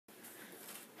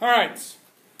Alright,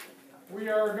 we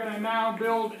are going to now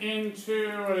build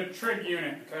into a trig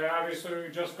unit. Okay, obviously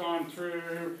we've just gone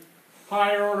through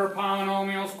higher order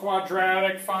polynomials,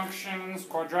 quadratic functions,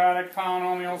 quadratic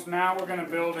polynomials. Now we're going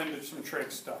to build into some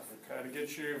trig stuff. Okay, to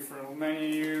get you, for many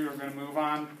of you are going to move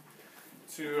on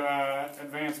to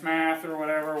advanced math or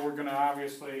whatever, we're going to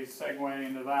obviously segue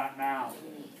into that now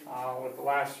with the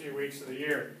last few weeks of the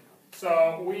year.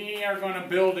 So we are going to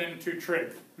build into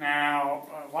trig. Now,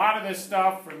 a lot of this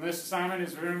stuff from this assignment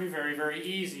is going to be very, very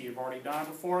easy. You've already done it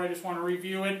before. I just want to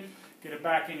review it, get it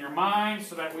back in your mind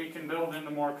so that we can build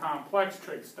into more complex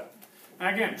trig stuff.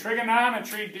 Now again,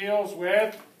 trigonometry deals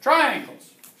with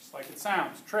triangles, just like it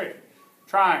sounds, trig,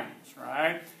 triangles,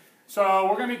 right? So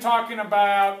we're going to be talking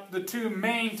about the two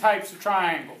main types of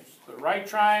triangles, the right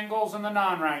triangles and the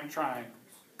non-right triangles.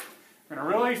 We're going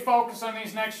to really focus on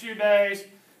these next few days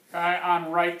on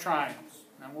right triangles.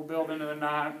 And we'll build into the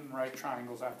non-right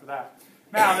triangles after that.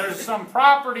 Now, there's some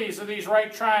properties of these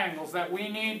right triangles that we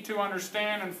need to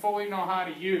understand and fully know how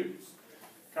to use.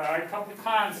 Okay, a couple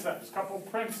concepts, a couple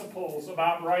principles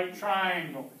about right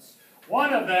triangles.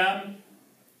 One of them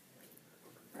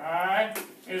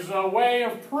is a way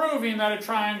of proving that a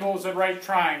triangle is a right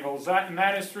triangle, and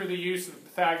that is through the use of the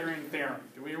Pythagorean Theorem.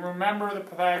 Do we remember the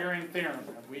Pythagorean Theorem?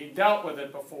 Have we dealt with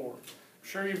it before? I'm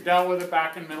sure you've dealt with it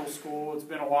back in middle school. It's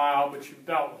been a while, but you've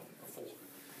dealt with it before.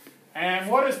 And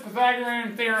what does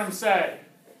Pythagorean Theorem say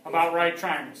about right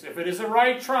triangles? If it is a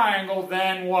right triangle,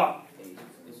 then what?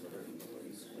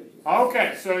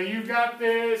 Okay, so you've got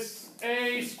this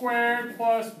a squared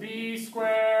plus b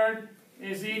squared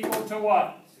is equal to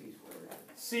what?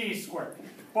 C squared.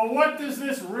 But what does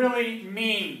this really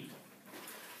mean?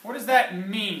 What does that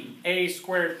mean, a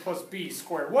squared plus b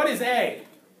squared? What is a?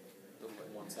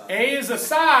 A is a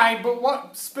side, but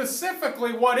what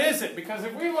specifically, what is it? Because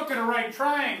if we look at a right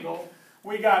triangle,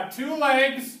 we got two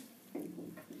legs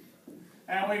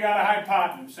and we got a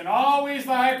hypotenuse. And always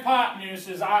the hypotenuse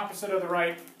is opposite of the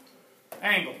right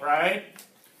angle, right?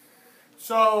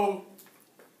 So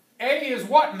A is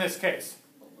what in this case?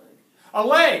 A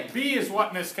leg. B is what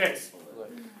in this case?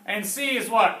 And C is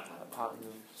what?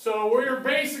 So we're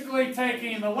basically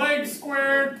taking the leg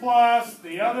squared plus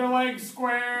the other leg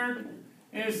squared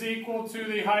is equal to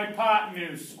the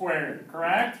hypotenuse squared,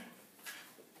 correct?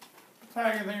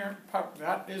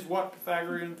 That is what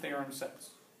Pythagorean Theorem says.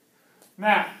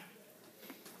 Now,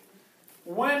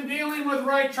 when dealing with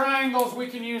right triangles, we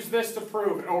can use this to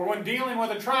prove it. Or when dealing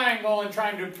with a triangle and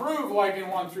trying to prove, like in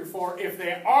 1 through 4, if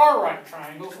they are right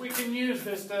triangles, we can use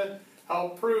this to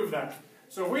help prove that.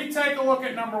 So we take a look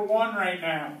at number 1 right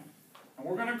now. And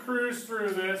we're going to cruise through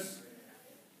this.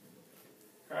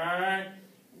 Okay.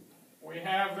 We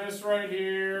have this right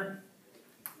here,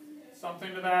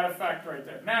 something to that effect right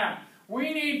there. Now,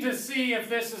 we need to see if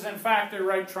this is in fact a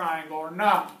right triangle or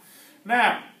not.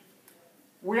 Now,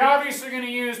 we're obviously going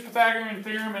to use Pythagorean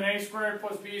Theorem and a squared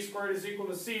plus b squared is equal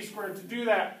to c squared to do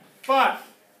that. But,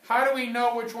 how do we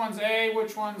know which one's a,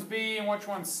 which one's b, and which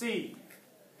one's c?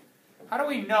 How do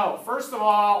we know? First of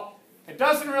all, it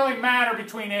doesn't really matter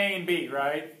between a and b,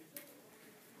 right?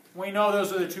 We know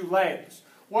those are the two legs.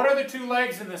 What are the two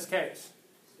legs in this case?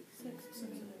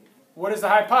 What is the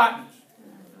hypotenuse?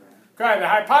 Okay, the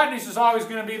hypotenuse is always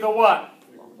going to be the what?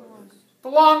 The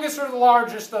longest or the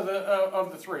largest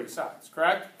of the three sides,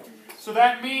 correct? So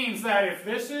that means that if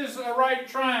this is a right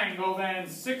triangle, then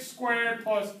 6 squared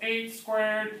plus 8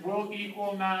 squared will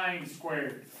equal 9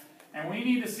 squared. And we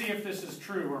need to see if this is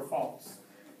true or false.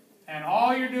 And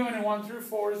all you're doing in 1 through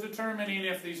 4 is determining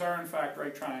if these are in fact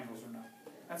right triangles or not.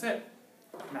 That's it.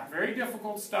 Not very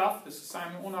difficult stuff. This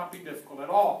assignment will not be difficult at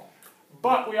all.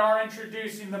 But we are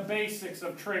introducing the basics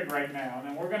of trig right now. And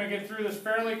then we're going to get through this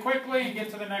fairly quickly and get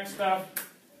to the next stuff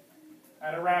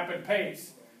at a rapid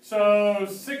pace. So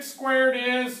 6 squared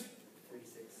is,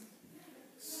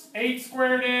 8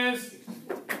 squared is,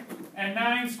 and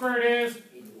 9 squared is,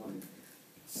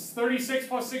 36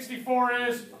 plus 64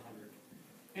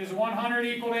 is 100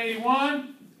 equal to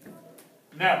 81?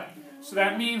 No. So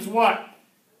that means what?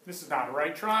 This is not a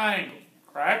right triangle,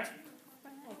 correct?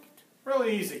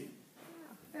 Really easy.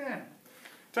 Yeah.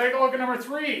 Take a look at number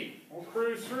 3. We'll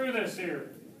cruise through this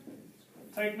here.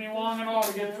 It'll take me long and all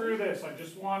to get through this. I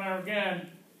just want to,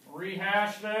 again,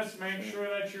 rehash this, make sure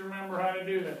that you remember how to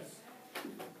do this.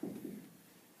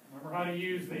 Remember how to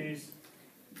use this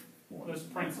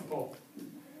principle,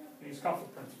 these couple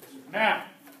principles. Now,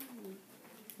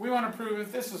 we want to prove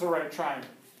that this is a right triangle.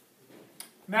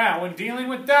 Now, when dealing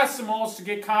with decimals, to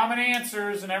get common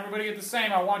answers and everybody get the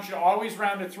same, I want you to always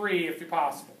round to 3 if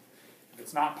possible. If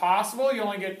it's not possible, you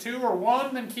only get 2 or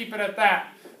 1, then keep it at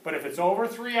that. But if it's over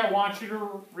 3, I want you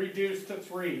to reduce to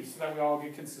 3 so that we all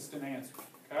get consistent answers.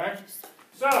 Okay?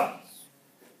 So,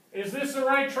 is this a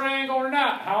right triangle or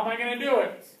not? How am I going to do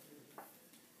it?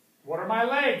 What are my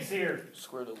legs here?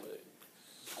 Square the legs.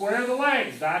 Square the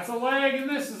legs. That's a leg and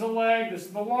this is a leg. This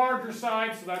is the larger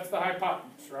side, so that's the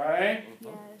hypotenuse, right?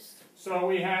 Yes. So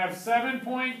we have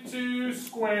 7.2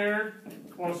 squared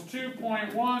plus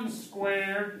 2.1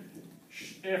 squared.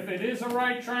 If it is a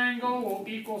right triangle, will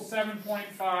equal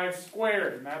 7.5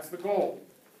 squared, and that's the goal.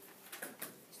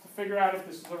 To figure out if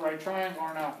this is a right triangle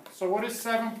or not. So what is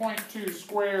 7.2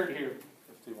 squared here?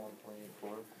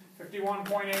 51.84.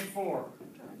 51.84.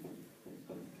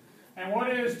 And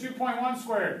what is 2.1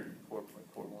 squared?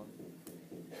 4.41.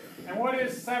 And what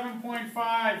is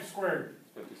 7.5 squared?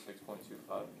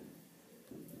 56.25.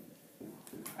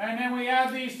 And then we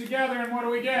add these together, and what do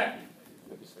we get?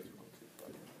 56.25.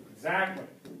 Exactly.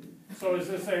 So is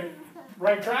this a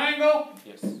right triangle?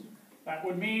 Yes. That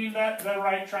would mean that the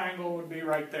right triangle would be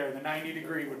right there. The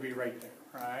 90-degree would be right there,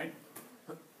 right?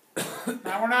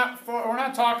 Now we're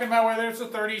not talking about whether it's a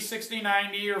 30, 60,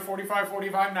 90 or 45,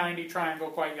 45, 90 triangle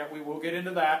quite yet. We will get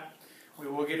into that. We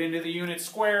will get into the unit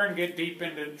square and get deep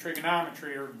into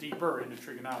trigonometry, or deeper into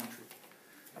trigonometry.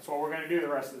 That's what we're going to do the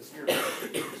rest of this year.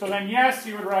 So then yes,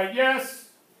 you would write yes.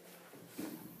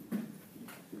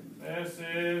 This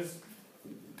is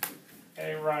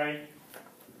a right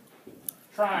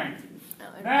triangle.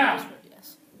 Now,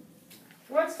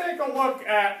 let's take a look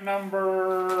at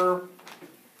number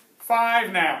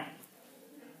 5 now.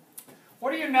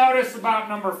 What do you notice about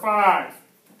number 5?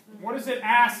 What is it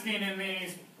asking in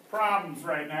these problems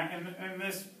right now, in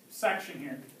this section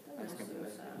here?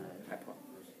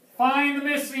 Find the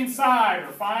missing side,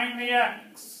 or find the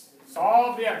x.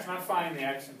 Solve the x, not find the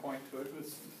x and point to it,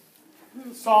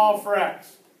 but solve for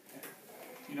x.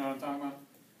 You know what I'm talking about?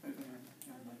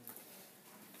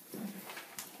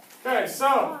 Okay,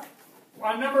 so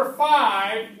on number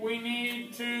 5, we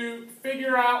need to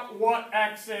figure out what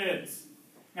x is.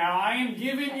 Now, I am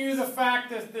giving you the fact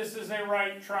that this is a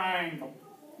right triangle.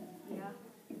 Yeah.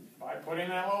 By putting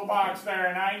that little box there,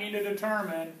 and I need to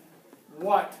determine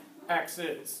what x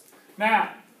is.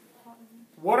 Now,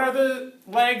 what are the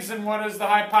legs and what is the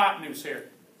hypotenuse here?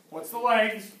 What's the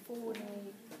legs? 4 and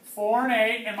 8. 4 and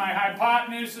 8, and my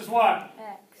hypotenuse is what?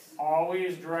 X.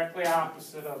 Always directly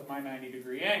opposite of my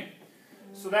 90-degree angle.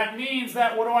 So that means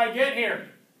that, what do I get here?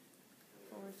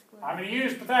 4 squared. I'm going to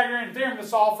use Pythagorean Theorem to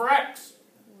solve for x.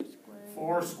 4 squared.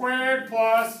 4 squared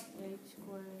plus 8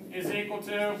 squared. is equal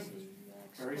to? X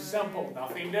Very squared. simple,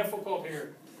 nothing difficult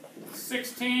here.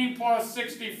 16 plus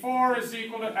 64 is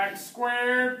equal to x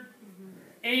squared.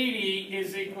 80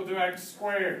 is equal to x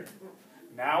squared.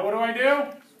 Now what do I do?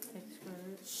 X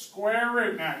squared. Square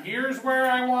root. Now here's where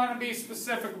I want to be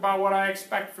specific about what I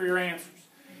expect for your answers.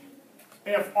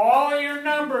 If all of your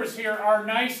numbers here are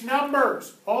nice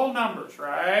numbers, whole numbers,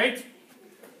 right?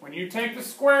 When you take the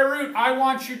square root, I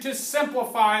want you to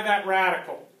simplify that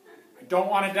radical. I don't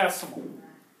want a decimal.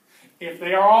 If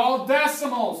they are all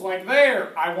decimals, like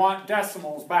there, I want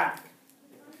decimals back.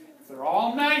 If they're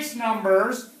all nice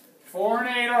numbers, 4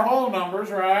 and 8 are whole numbers,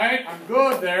 right? I'm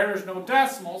good there, there's no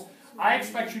decimals. I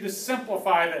expect you to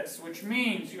simplify this, which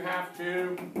means you have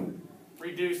to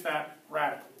reduce that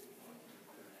radical.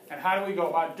 And how do we go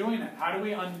about doing that? How do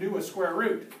we undo a square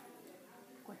root?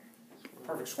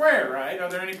 Perfect square, right? Are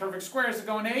there any perfect squares that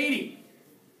go into 80?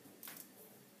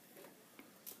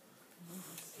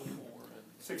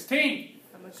 16.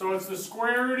 So it's the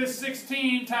square root of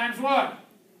 16 times what?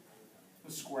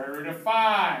 The square root of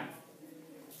 5.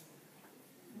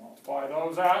 Multiply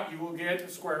those out, you will get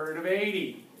the square root of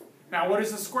 80. Now what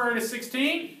is the square root of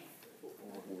 16?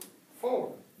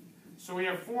 4. So we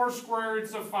have 4 square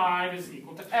roots of 5 is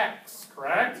equal to x,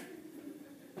 correct?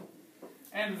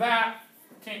 And that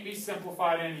can't be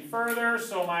simplified any further,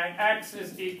 so my x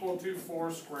is equal to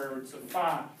 4 square roots of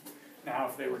 5. Now,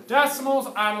 if they were decimals,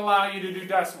 I'd allow you to do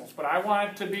decimals, but I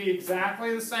want it to be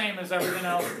exactly the same as everything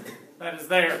else that is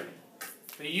there.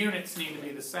 The units need to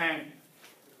be the same.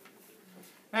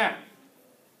 Now,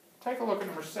 take a look at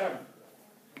number 7.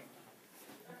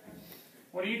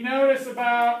 What do you notice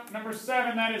about number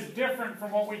 7 that is different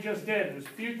from what we just did? There's a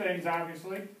few things,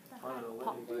 obviously.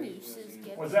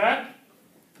 What's that?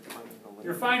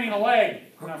 You're finding a leg.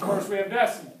 Now, of course, we have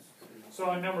decimals.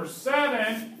 So in number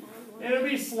 7, it'll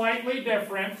be slightly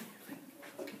different.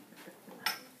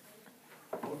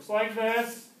 Looks like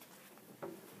this.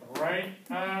 Right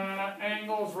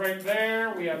angles right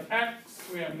there. We have x,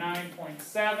 we have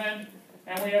 9.7,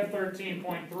 and we have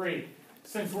 13.3.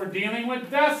 Since we're dealing with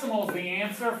decimals, the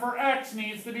answer for x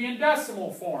needs to be in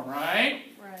decimal form, right?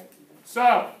 Right.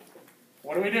 So,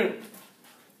 What do we do?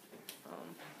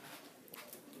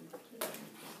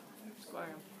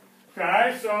 Square.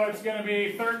 Okay, so it's going to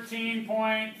be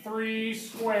 13.3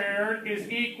 squared is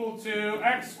equal to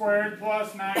x squared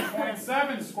plus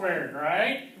 9.7 squared,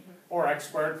 right? Or x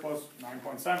squared plus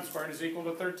 9.7 squared is equal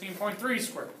to 13.3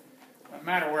 squared. Doesn't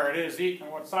matter where it is,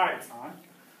 and what side it's on.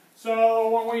 So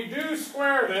when we do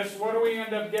square this, what do we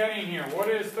end up getting here? What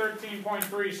is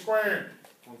 13.3 squared?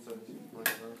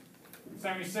 176.9.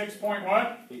 76 point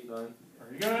what? 89.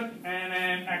 Very good. And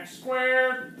then x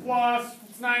squared plus,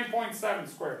 it's 9.7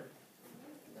 squared.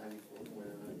 94.9.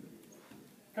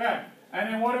 Okay.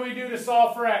 And then what do we do to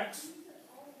solve for x?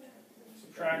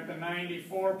 Subtract the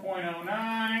 94.09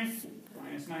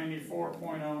 minus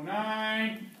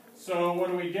 94.09. So what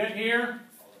do we get here?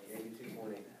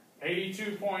 82.8.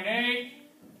 82.8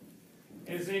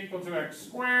 is equal to x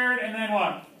squared. And then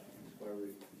what? Square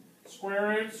root. Square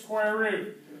root, square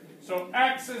root. So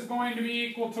x is going to be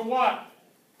equal to what?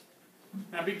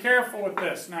 Now be careful with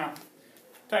this. Now,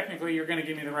 technically you're going to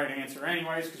give me the right answer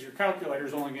anyways, because your calculator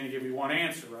is only going to give you one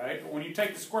answer, right? But when you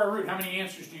take the square root, how many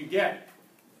answers do you get?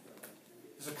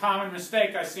 It's a common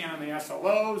mistake I see on the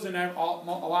SLOs and a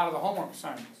lot of the homework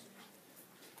assignments.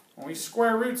 When we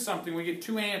square root something, we get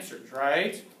two answers,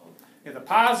 right? You get the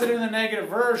positive and the negative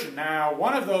version. Now,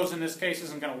 one of those in this case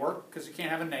isn't going to work because you can't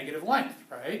have a negative length,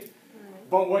 right?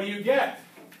 But what do you get?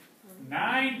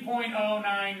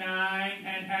 9.099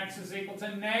 and x is equal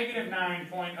to negative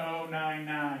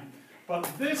 9.099. But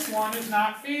this one is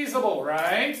not feasible,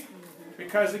 right?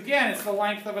 Because again, it's the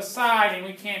length of a side and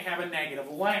we can't have a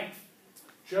negative length.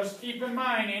 Just keep in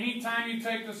mind, anytime you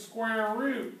take the square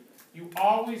root, you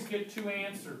always get two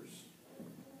answers.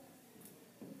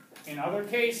 In other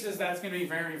cases, that's going to be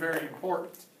very, very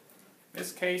important. In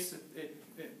this case, it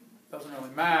doesn't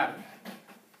really matter.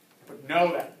 But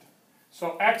know that.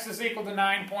 So x is equal to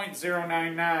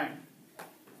 9.099.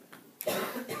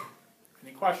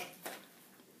 Any questions?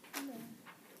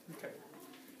 Okay,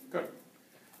 good.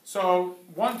 So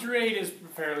 1 through 8 is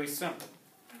fairly simple.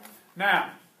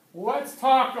 Now, let's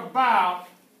talk about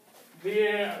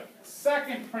the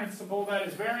second principle that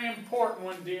is very important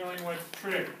when dealing with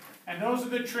trig. And those are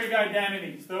the trig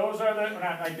identities. Those are the,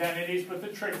 not identities, but the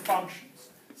trig functions.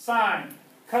 Sine,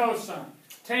 cosine,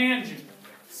 tangent,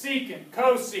 secant,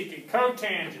 cosecant,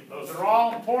 cotangent. Those are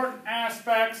all important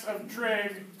aspects of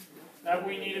trig that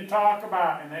we need to talk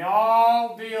about. And they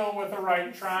all deal with a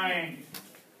right triangle.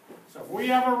 So if we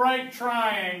have a right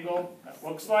triangle that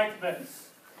looks like this,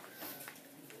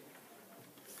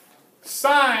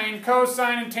 sine,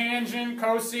 cosine, and tangent,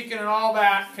 cosecant, and all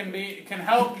that can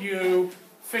help you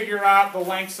figure out the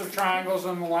lengths of triangles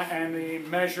and the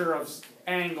measure of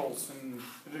angles and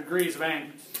the degrees of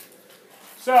angles.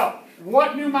 So,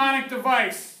 what mnemonic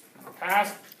device in the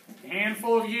past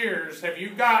handful of years have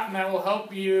you gotten that will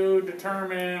help you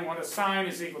determine what a sine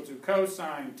is equal to?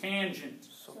 Cosine, tangent.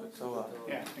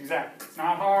 Yeah, exactly. It's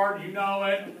not hard. You know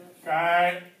it.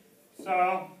 Okay.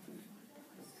 So,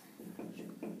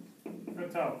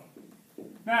 good to.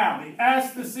 Now, the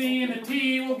S, the C, and the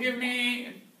T will give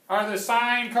me are the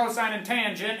sine, cosine, and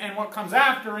tangent, and what comes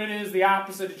after it is the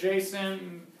opposite,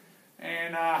 adjacent,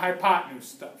 and hypotenuse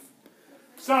stuff.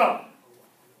 So,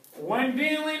 when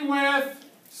dealing with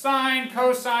sine,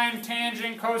 cosine,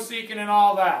 tangent, cosecant, and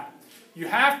all that, you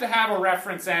have to have a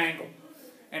reference angle.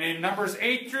 And in numbers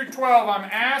 8 through 12, I'm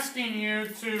asking you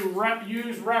to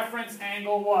use reference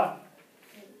angle what?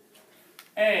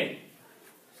 A.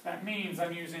 That means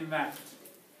I'm using that.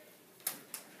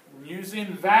 I'm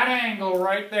using that angle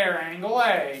right there, angle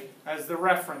A, as the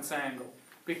reference angle.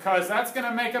 Because that's going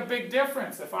to make a big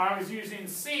difference. If I was using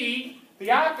C,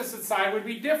 the opposite side would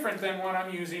be different than when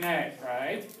I'm using A,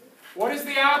 right? What is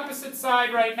the opposite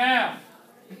side right now?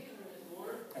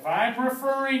 If I'm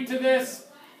referring to this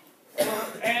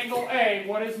angle A,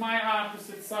 what is my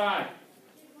opposite side?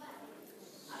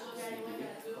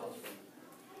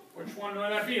 Which one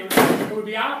would that be? It would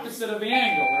be opposite of the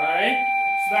angle, right?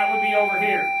 So that would be over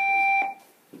here.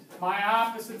 My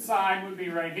opposite side would be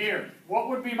right here. What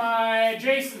would be my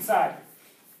adjacent side?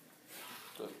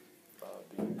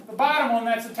 The bottom one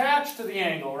that's attached to the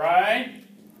angle, right?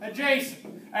 Adjacent.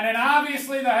 And then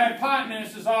obviously the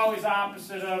hypotenuse is always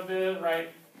opposite of the right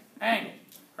angle,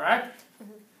 correct?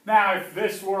 Now if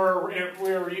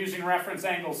we were using reference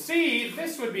angle C,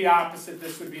 this would be opposite,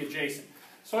 this would be adjacent.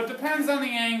 So it depends on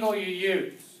the angle you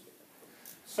use.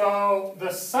 So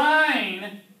the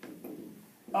sine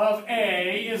of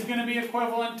A is going to be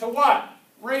equivalent to what?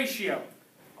 Ratio.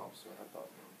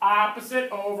 Opposite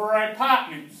over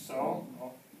hypotenuse. So,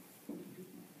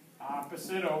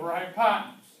 opposite over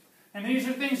hypotenuse. And these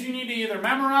are things you need to either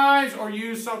memorize or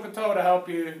use SOHCAHTOA to help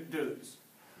you do this.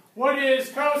 What is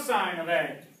cosine of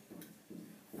A?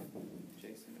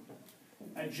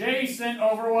 Adjacent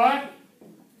over what?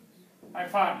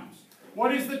 Hypotenuse.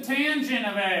 What is the tangent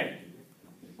of A?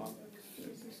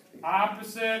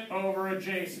 Opposite over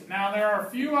adjacent. Now there are a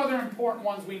few other important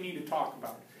ones we need to talk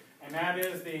about. And that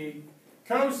is the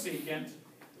cosecant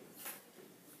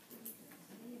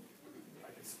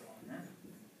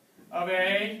of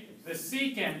A, the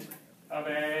secant of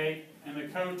A, and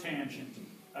the cotangent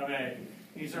of A.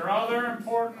 These are other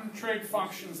important trig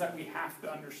functions that we have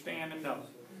to understand and know.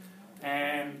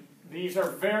 And these are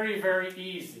very, very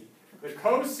easy. The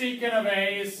cosecant of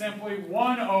A is simply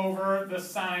 1 over the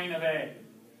sine of A.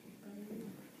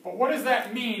 But what does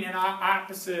that mean in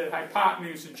opposite,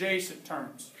 hypotenuse, adjacent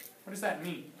terms? What does that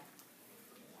mean?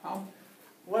 Well,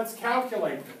 let's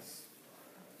calculate this.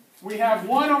 We have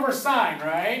 1 over sine,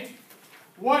 right?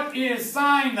 What is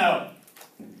sine, though?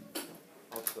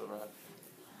 Opposite, right?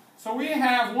 So we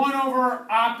have 1 over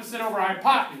opposite over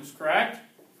hypotenuse, correct?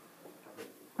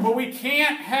 But we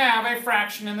can't have a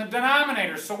fraction in the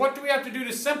denominator. So what do we have to do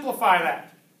to simplify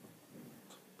that?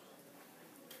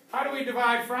 How do we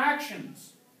divide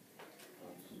fractions?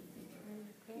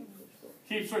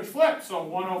 Keep switch flip. So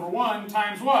 1 over 1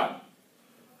 times what?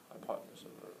 Hypotenuse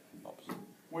over opposite.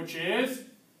 Which is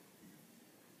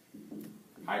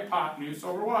hypotenuse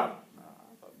over what?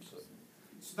 Opposite.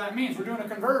 So that means we're doing a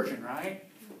conversion, right?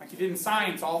 Like you did in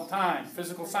science all the time.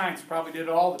 Physical science probably did it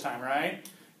all the time, right?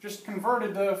 Just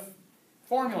converted the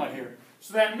formula here.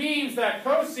 So that means that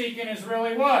cosecant is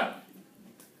really what?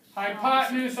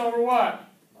 Hypotenuse over what?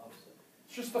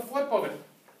 It's just the flip of it,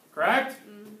 correct?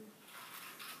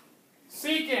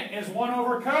 Secant is 1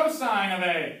 over cosine of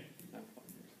A,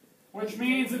 which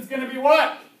means it's going to be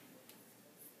what?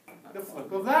 The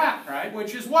flip of that, right?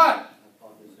 Which is what?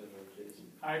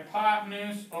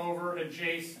 Hypotenuse over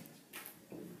adjacent.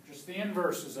 Just the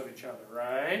inverses of each other,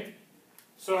 right?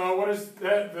 So what is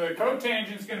the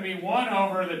cotangent is going to be 1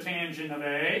 over the tangent of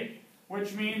A,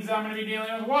 which means I'm going to be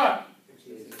dealing with what?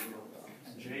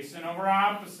 Adjacent over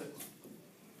opposite.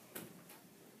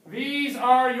 These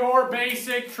are your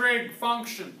basic trig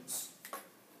functions.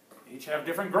 Each have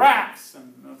different graphs,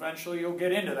 and eventually you'll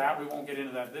get into that. We won't get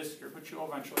into that this year, but you'll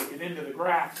eventually get into the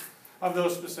graphs of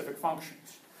those specific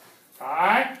functions.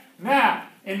 Alright? Now,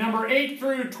 in number 8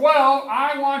 through 12,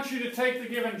 I want you to take the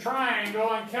given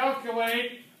triangle and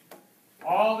calculate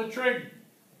all the trig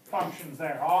functions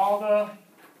there, all the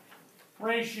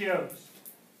ratios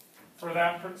for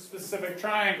that specific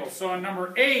triangle. So in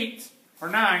number 8, or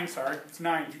 9, sorry, it's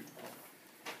 9 through 12.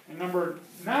 In number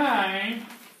 9,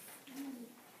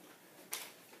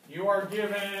 you are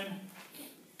given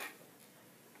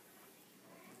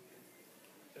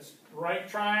this right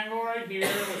triangle right here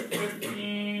with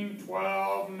 15,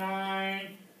 12,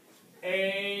 9,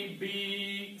 A,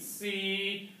 B,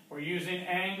 C. We're using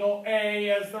angle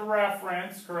A as the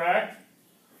reference, correct?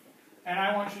 And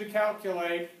I want you to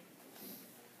calculate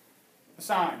the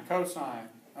sine, cosine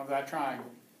of that triangle.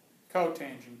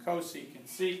 Cotangent, cosecant,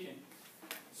 secant.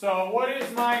 So what is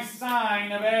my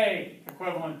sine of A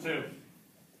equivalent to?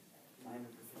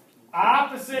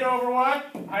 Opposite over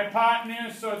what?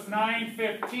 Hypotenuse, so it's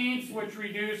 9/15, which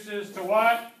reduces to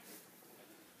what?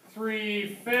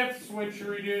 3/5, which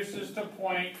reduces to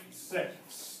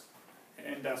 0.6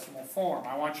 in decimal form.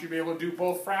 I want you to be able to do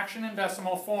both fraction and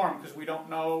decimal form because we don't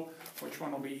know which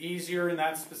one will be easier in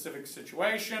that specific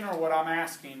situation or what I'm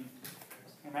asking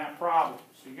in that problem.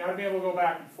 So you've got to be able to go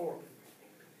back and forth.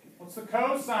 What's the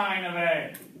cosine of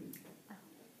A?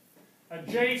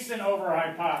 Adjacent over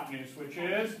hypotenuse, which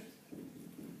is?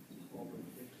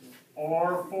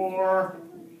 Or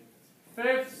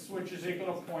 4/5, which is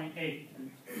equal to 0.8.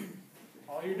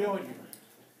 All you're doing here.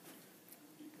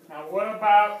 Now what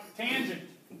about tangent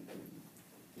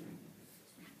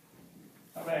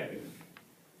of A?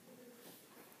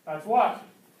 That's what?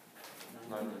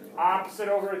 Opposite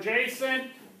over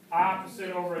adjacent.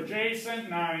 Opposite over adjacent,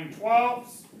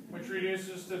 9/12, which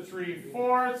reduces to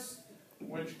 3/4,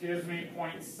 which gives me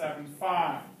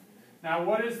 0.75. Now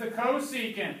what is the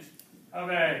cosecant of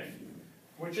A?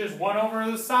 Which is 1 over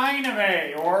the sine of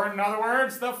A, or in other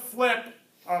words, the flip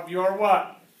of your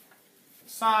what?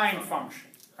 Sine function,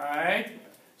 right?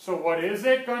 So what is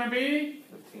it going to be?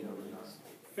 15 over 9.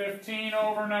 15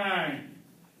 over 9,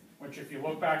 which if you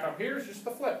look back up here is just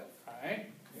the flip,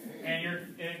 right? And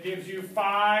it gives you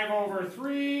 5 over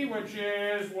 3, which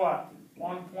is what?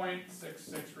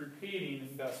 1.66 repeating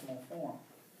in decimal form.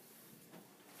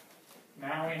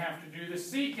 Now we have to do the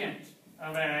secant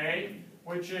of A,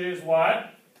 which is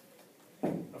what?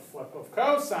 the flip of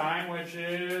cosine, which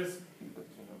is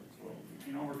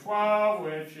 15 over 12,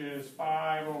 which is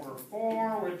 5 over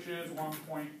 4, which is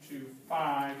 1.25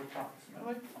 approximately.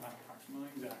 Well, not approximately,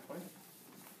 exactly.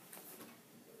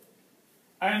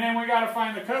 And then we got to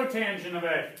find the cotangent of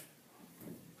A,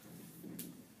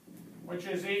 which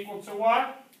is equal to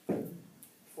what?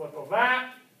 Flip of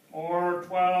that, or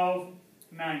 12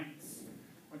 ninths,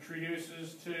 which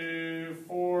reduces to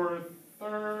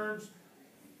 4/3,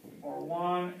 or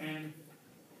 1 and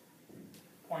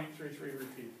 0.33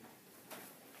 repeated.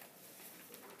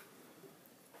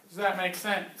 Does that make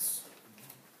sense?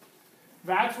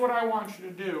 That's what I want you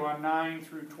to do on 9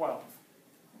 through 12.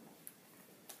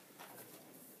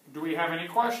 Do we have any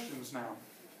questions now?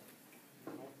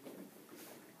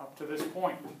 Up to this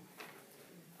point.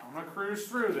 I'm going to cruise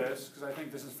through this because I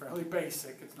think this is fairly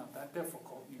basic. It's not that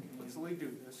difficult. You can easily do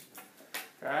this.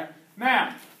 Okay?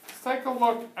 Now, let's take a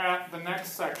look at the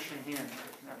next section here.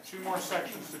 We have 2 more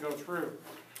sections to go through.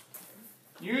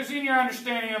 Using your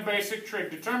understanding of basic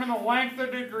trig, determine the length or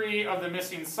degree of the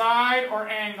missing side or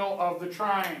angle of the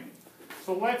triangle.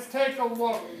 So let's take a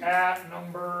look at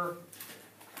number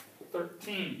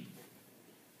 13.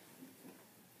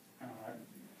 All right.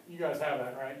 You guys have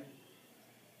that, right?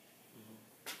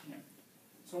 Yeah.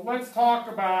 So let's talk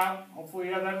about, hopefully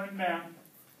you have that written down.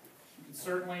 You can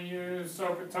certainly use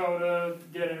SOHCAHTOA to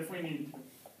get it if we need to.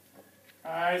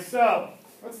 Alright, so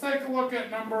let's take a look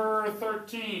at number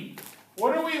 13.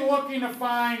 What are we looking to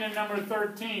find in number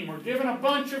 13? We're given a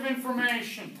bunch of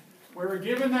information. We're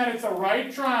given that it's a right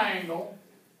triangle.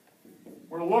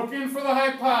 We're looking for the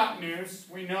hypotenuse.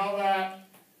 We know that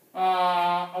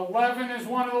 11 is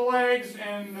one of the legs,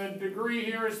 and the degree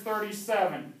here is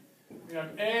 37. We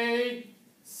have A,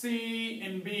 C,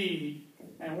 and B,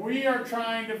 and we are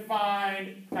trying to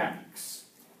find X.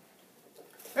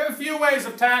 We have a few ways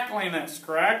of tackling this,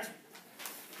 correct?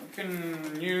 We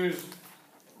can use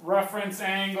reference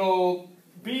angle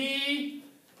B.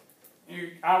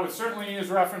 I would certainly use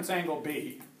reference angle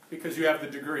B because you have the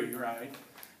degree, right?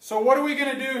 So what are we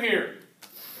going to do here?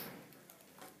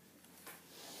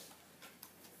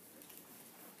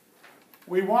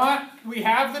 We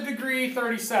have the degree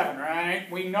 37, right?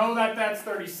 We know that that's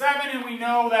 37, and we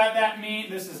know that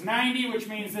this is 90, which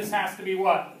means this has to be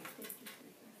what?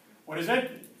 What is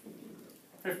it?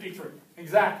 53.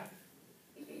 Exactly.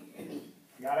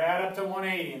 You got to add up to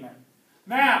 180 in there.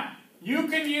 Now, you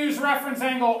can use reference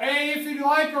angle A if you'd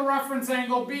like, or reference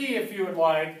angle B if you would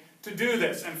like, to do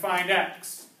this and find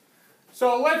X.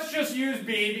 So let's just use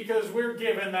B because we're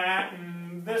given that,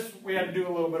 and this we had to do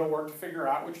a little bit of work to figure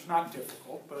out, which is not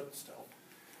difficult, but still.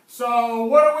 So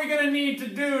what are we going to need to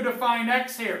do to find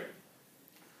X here?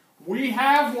 We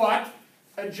have what?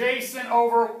 Adjacent in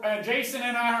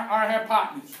our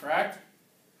hypotenuse, correct?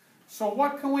 So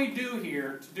what can we do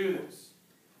here to do this?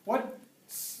 What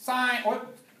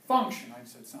function, I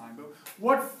said sine, but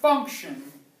what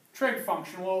function, trig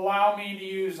function, will allow me to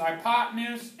use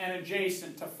hypotenuse and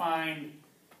adjacent to find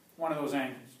one of those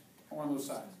angles, or one of those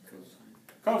sides?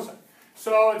 Cosine.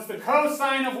 So it's the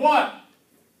cosine of what?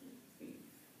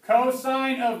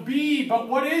 Cosine of B, but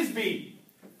what is B?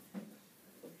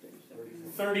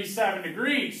 37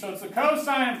 degrees. So it's the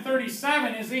cosine of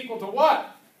 37 is equal to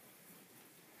what?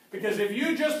 Because if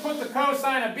you just put the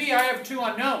cosine of B, I have 2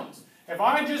 unknowns. If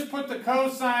I just put the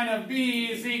cosine of B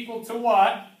is equal to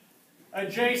what?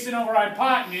 Adjacent over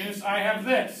hypotenuse, I have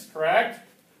this, correct?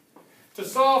 To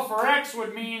solve for X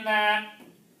would mean that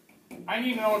I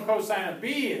need to know what cosine of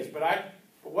B is, but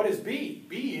what is B?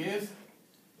 B is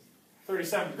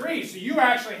 37 degrees. So you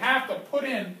actually have to put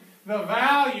in the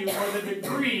value or the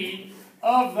degree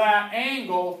of that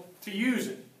angle to use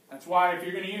it. That's why if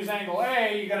you're going to use angle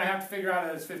A, you're going to have to figure out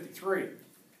that it's 53.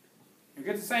 You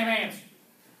get the same answer.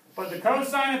 But the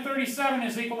cosine of 37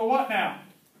 is equal to what now?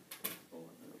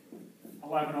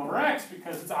 11 over x,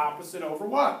 because it's opposite over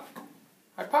what?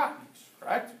 Hypotenuse,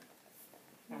 correct?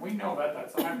 And we know that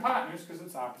that's the hypotenuse because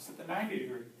it's opposite the 90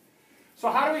 degree.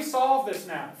 So how do we solve this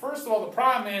now? First of all, the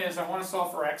problem is I want to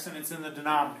solve for x and it's in the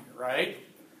denominator, right?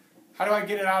 How do I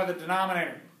get it out of the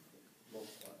denominator?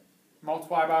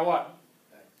 Multiply by what?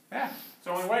 Yeah.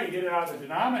 So the only way to get it out of the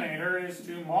denominator is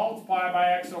to multiply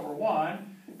by x over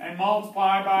 1, and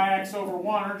multiply by x over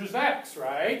 1 or just x,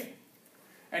 right?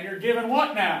 And you're given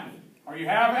what now? Or you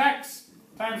have x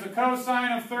times the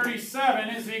cosine of 37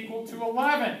 is equal to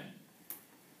 11.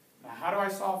 Now how do I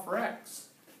solve for x?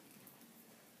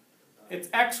 It's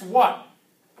x what?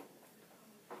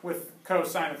 With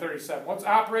cosine of 37. What's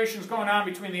operations going on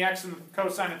between the x and the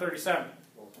cosine of 37?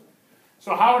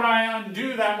 So how would I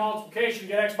undo that multiplication to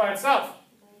get x by itself?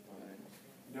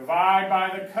 divide by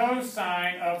the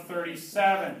cosine of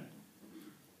 37.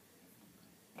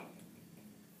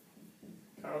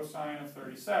 Cosine of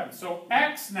 37. So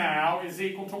x now is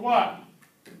equal to what?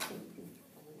 11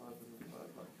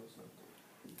 divided by cosine.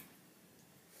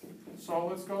 So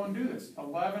let's go and do this.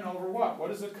 11 over what? What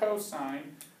is the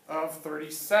cosine of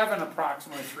 37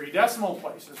 approximately? 3 decimal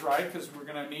places, right? Because we're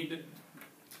going to need to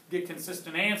get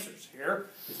consistent answers here.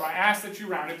 So I ask that you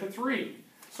round it to 3.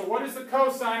 So what is the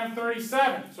cosine of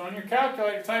 37? So on your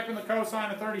calculator, type in the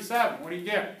cosine of 37. What do you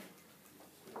get?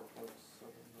 0.798.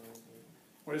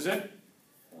 What is it?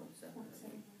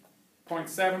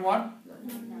 0.7 what?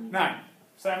 9.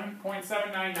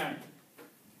 7.799.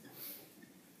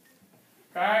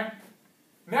 Okay?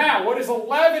 Now, what is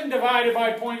 11 divided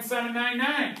by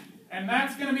 0.799? And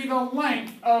that's going to be the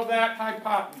length of that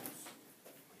hypotenuse.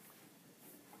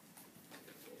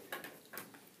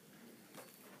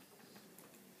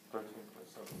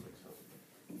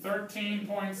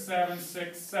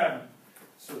 13.767.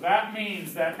 So that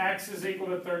means that x is equal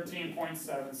to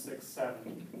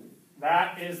 13.767.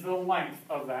 That is the length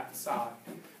of that side.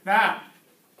 Now,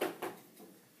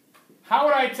 how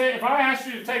would I take, if I asked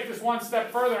you to take this one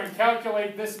step further and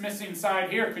calculate this missing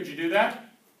side here, could you do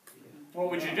that?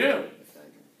 What would you do?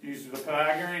 Use the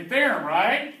Pythagorean Theorem,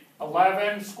 right?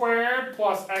 11 squared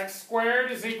plus x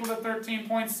squared is equal to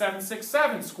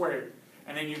 13.767 squared.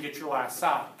 And then you get your last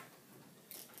side.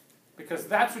 Because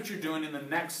that's what you're doing in the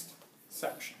next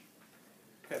section.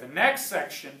 Okay, the next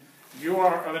section,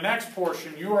 or the next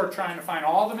portion, you are trying to find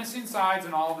all the missing sides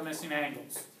and all the missing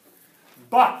angles.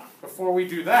 But, before we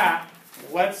do that,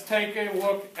 let's take a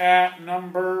look at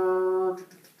number...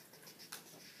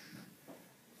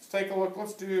 Let's take a look,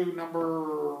 let's do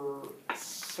number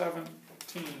 17.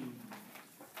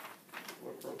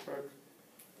 Look real quick.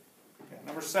 Yeah,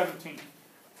 number 17.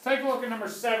 Let's take a look at number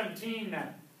 17 now.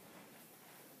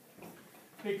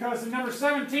 Because in number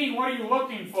 17, what are you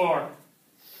looking for?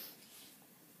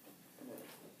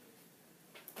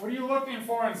 What are you looking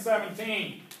for in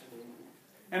 17?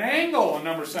 An angle in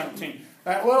number 17.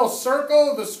 That little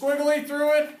circle, the squiggly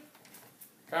through it,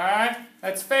 okay,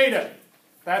 that's theta.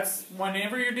 That's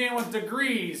whenever you're dealing with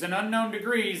degrees and unknown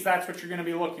degrees, that's what you're going to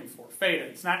be looking for, theta.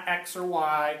 It's not x or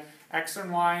y, x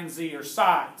and y and z are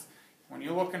sides. When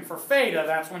you're looking for theta,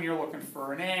 that's when you're looking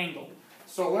for an angle.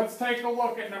 So let's take a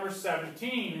look at number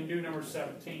 17 and do number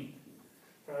 17.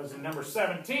 Because in number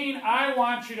 17, I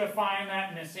want you to find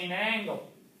that missing angle.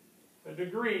 The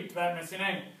degree to that missing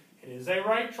angle. It is a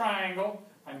right triangle.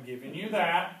 I'm giving you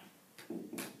that.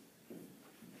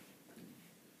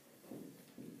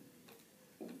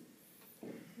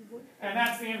 And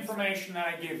that's the information that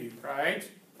I give you, right?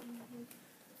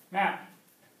 Now,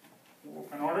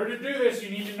 in order to do this, you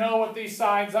need to know what these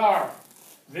sides are.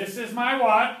 This is my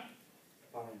what?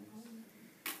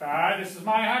 This is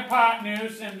my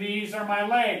hypotenuse, and these are my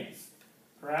legs.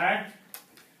 Correct?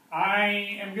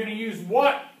 I am going to use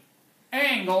what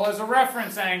angle as a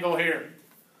reference angle here?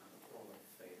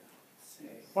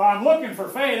 Well, I'm looking for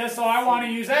theta, so I want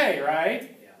to use A,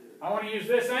 right? I want to use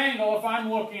this angle if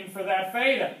I'm looking for that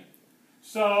theta.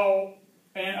 So,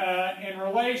 in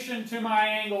relation to my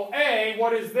angle A,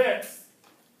 what is this?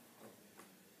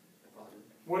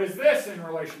 What is this in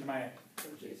relation to my A?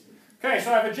 Okay,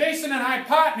 so I have adjacent and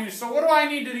hypotenuse, so what do I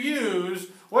need to use?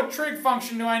 What trig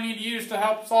function do I need to use to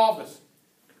help solve this?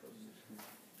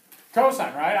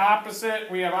 Cosine, right? Opposite,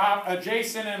 we have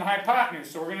adjacent and hypotenuse,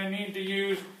 so we're going to need to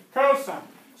use cosine.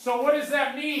 So what does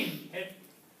that mean?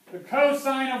 The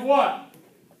cosine of what?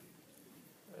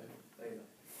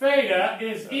 Theta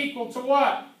is equal to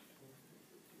what?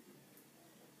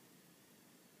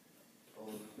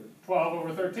 12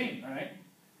 over 13, right?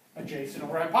 Adjacent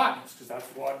over hypotenuse, because that's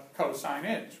what cosine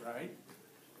is, right?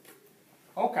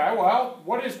 Okay, well,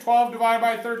 what is 12 divided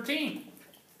by 13?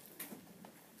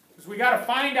 Because we got to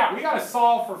find out, we got to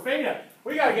solve for theta.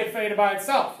 We got to get theta by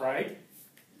itself, right?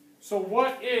 So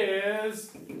what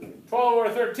is 12 over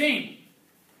 13?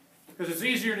 Because it's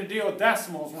easier to deal with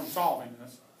decimals when solving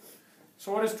this.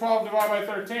 So what is 12 divided by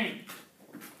 13?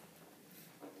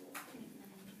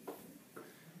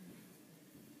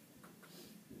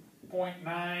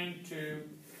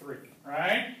 0.923,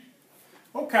 right?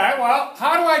 Okay, well,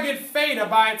 how do I get theta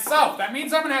by itself? That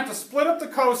means I'm going to have to split up the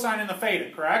cosine and the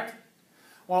theta, correct?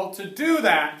 Well, to do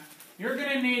that, you're going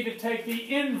to need to take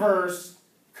the inverse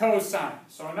cosine.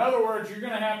 So in other words, you're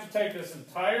going to have to take this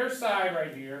entire side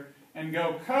right here and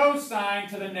go cosine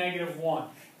to the -1.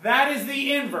 That is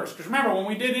the inverse. Because remember, when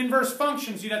we did inverse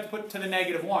functions, you'd have to put to the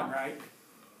 -1, right?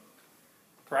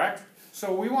 Correct?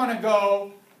 So we want to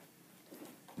go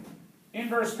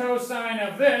inverse cosine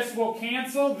of this. We'll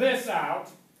cancel this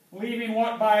out. leaving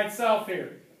what by itself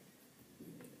here?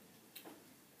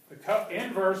 The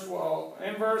inverse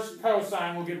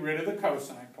cosine will get rid of the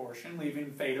cosine portion,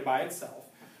 leaving theta by itself.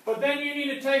 But then you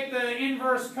need to take the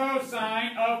inverse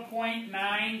cosine of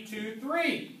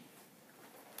 0.923.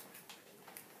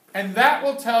 And that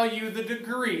will tell you the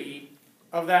degree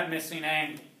of that missing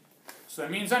angle. So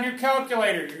that means on your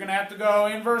calculator, you're going to have to go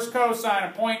inverse cosine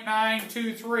of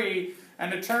 0.923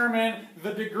 and determine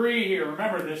the degree here.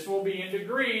 Remember, this will be in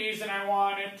degrees, and I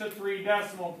want it to 3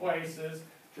 decimal places,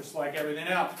 just like everything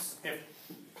else, if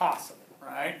possible,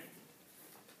 right?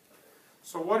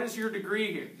 So what is your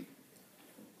degree here?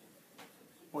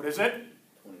 What is it?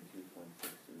 22.631.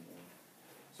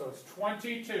 So it's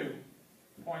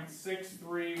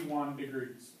 22.631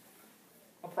 degrees,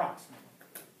 approximately.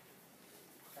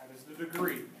 That is the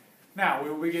degree. Now, we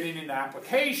will be getting into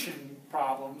application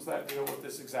problems that deal with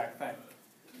this exact thing.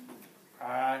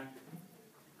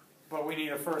 But we need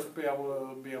to first be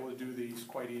able to do these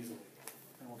quite easily.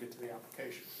 And we'll get to the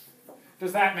application.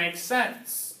 Does that make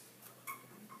sense?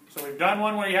 So we've done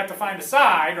one where you have to find a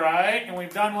side, right? And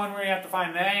we've done one where you have to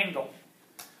find an angle.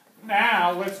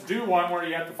 Now, let's do one where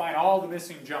you have to find all the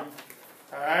missing junk.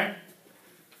 Okay?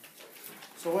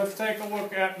 So let's take a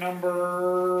look at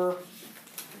number...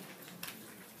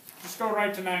 Just go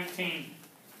right to 19.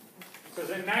 Because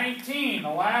in 19, the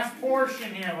last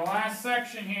portion here, the last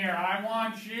section here, I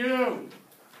want you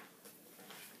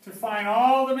to find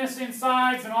all the missing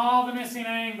sides and all the missing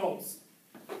angles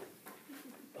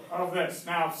of this.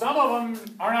 Now, some of them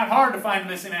are not hard to find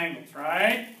missing angles,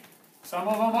 right? Some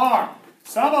of them are.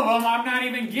 Some of them I'm not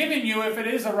even giving you if it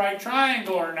is a right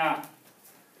triangle or not.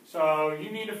 So you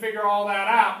need to figure all that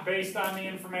out based on the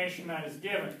information that is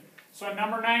given. So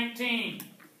number 19,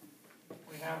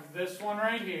 we have this one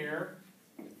right here,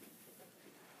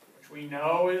 which we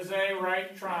know is a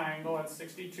right triangle at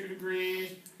 62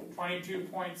 degrees,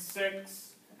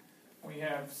 22.6. We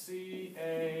have C,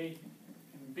 A,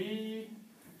 and B.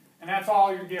 And that's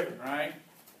all you're given, right?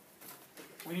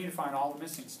 We need to find all the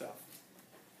missing stuff.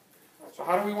 So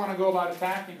how do we want to go about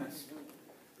attacking this?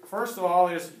 First of all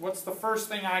is, what's the first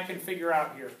thing I can figure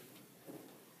out here?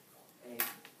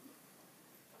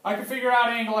 I can figure out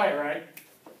angle A, right?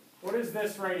 What is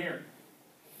this right here?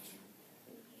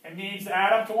 It needs to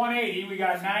add up to 180. We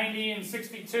got 90 and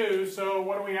 62, so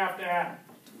what do we have to add?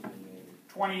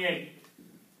 28.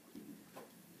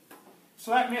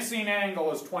 So that missing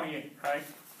angle is 28, right?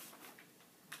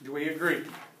 Do we agree?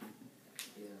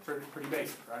 Yeah. Pretty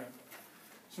basic, right?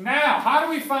 So now, how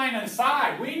do we find a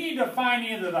side? We need to find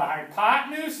either the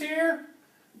hypotenuse here,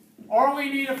 or we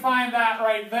need to find that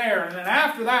right there. And then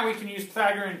after that, we can use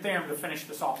Pythagorean Theorem to finish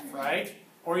this off, right?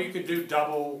 Or you could do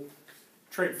double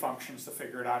trig functions to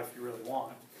figure it out if you really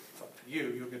want. It's up to you.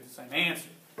 You'll get the same answer.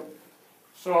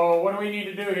 So what do we need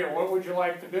to do here? What would you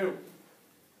like to do?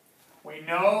 We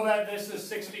know that this is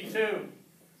 62.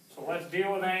 So let's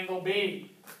deal with angle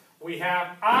B. We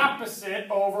have opposite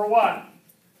over what?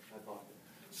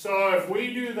 So if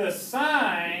we do the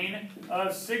sine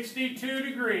of 62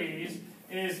 degrees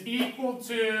is equal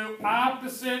to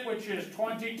opposite, which is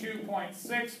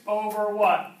 22.6 over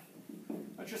what?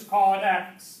 Let's just call it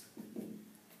x.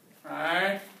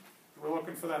 Alright? We're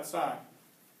looking for that side.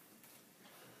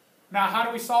 Now, how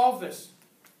do we solve this?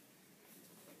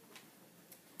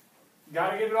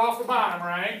 Got to get it off the bottom,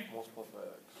 right? Multiply by x.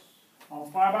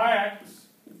 Multiply by x.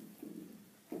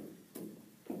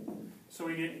 So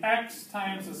we get x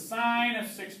times the sine of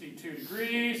 62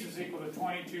 degrees is equal to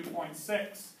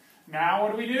 22.6. Now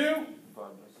what do we do?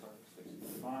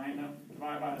 Divide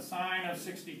by the sine of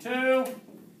 62.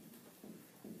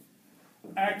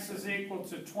 X is equal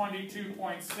to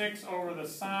 22.6 over the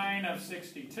sine of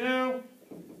 62.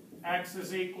 X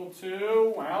is equal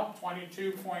to, well,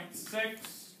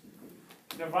 22.6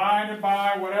 divided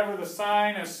by whatever the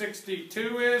sine of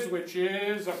 62 is, which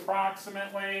is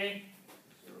approximately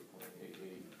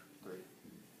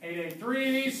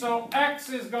 883. So x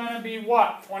is going to be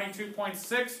what?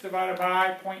 22.6 divided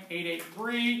by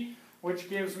 0.883, which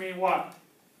gives me what?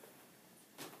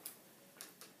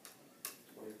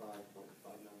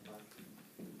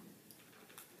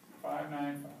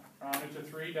 595. Rounded to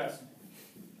 3 decimals.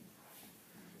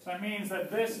 So that means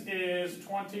that this is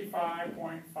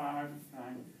 25.595.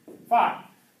 Now,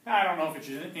 I don't know if it's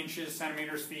inches,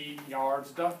 centimeters, feet, yards,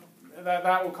 stuff.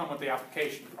 That will come with the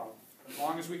application problem. As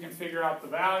long as we can figure out the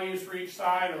values for each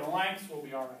side or the lengths, we'll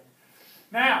be all right.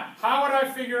 Now, how would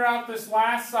I figure out this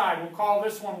last side? We'll call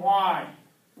this one y.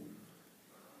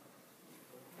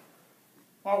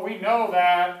 Well, we know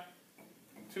that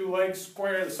 2 legs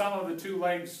squared, the sum of the 2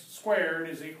 legs squared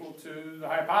is equal to the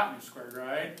hypotenuse squared,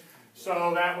 right?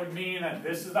 So that would mean that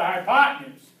this is the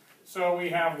hypotenuse. So we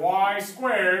have y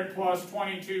squared plus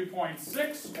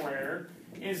 22.6 squared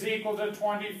is equal to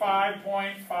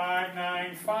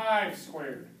 25.595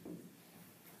 squared.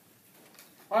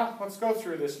 Well, let's go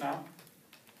through this now.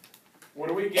 What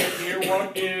do we get here?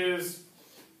 What is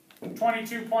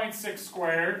 22.6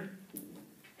 squared?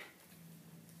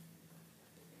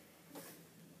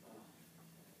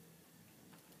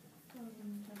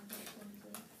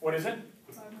 What is it?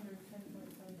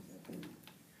 510.76.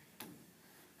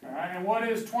 All right, and what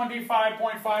is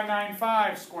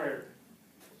 25.595 squared?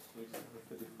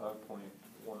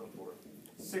 655.104.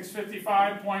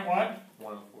 655 point what?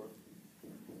 104.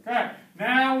 Okay,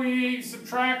 now we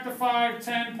subtract the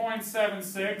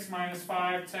 510.76 minus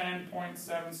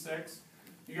 510.76.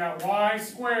 You got y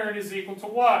squared is equal to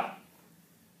what?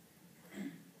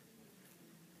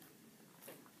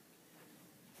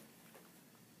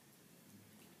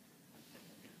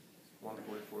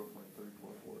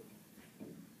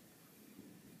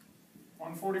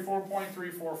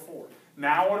 $144.344.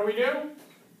 Now what do?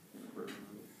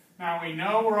 Now we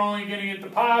know we're only going to get the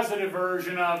positive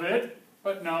version of it,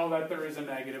 but know that there is a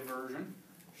negative version.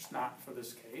 Just not for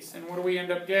this case. And what do we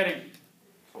end up getting?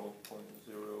 12.014.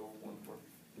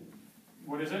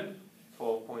 What is it?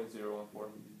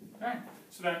 12.014. Okay,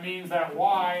 so that means that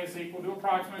y is equal to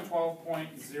approximately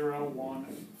 12.014.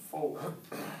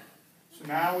 So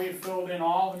now we've filled in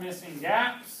all the missing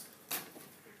gaps,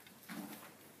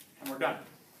 and we're done.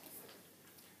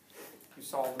 We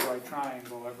solved the right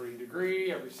triangle every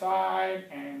degree, every side,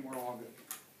 and we're all good.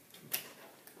 Does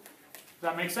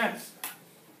that make sense?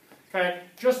 Okay,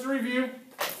 just to review,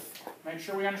 make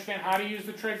sure we understand how to use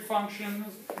the trig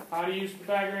functions, how to use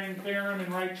Pythagorean Theorem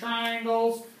in right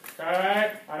triangles.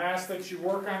 Okay, I'd ask that you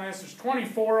work on this. There's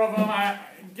 24 of them.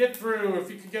 Get through, if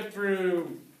you could get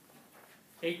through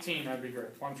 18, that'd be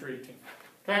great. 1 through 18.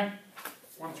 Okay?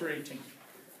 1 through 18.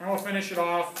 And we'll finish it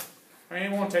off. I mean,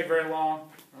 it won't take very long.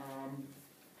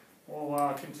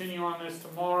 We'll continue on this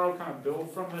tomorrow, kind of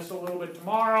build from this a little bit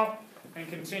tomorrow, and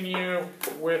continue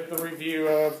with the review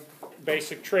of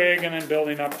basic trig and then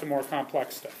building up to more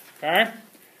complex stuff. Okay?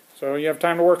 So you have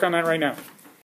time to work on that right now.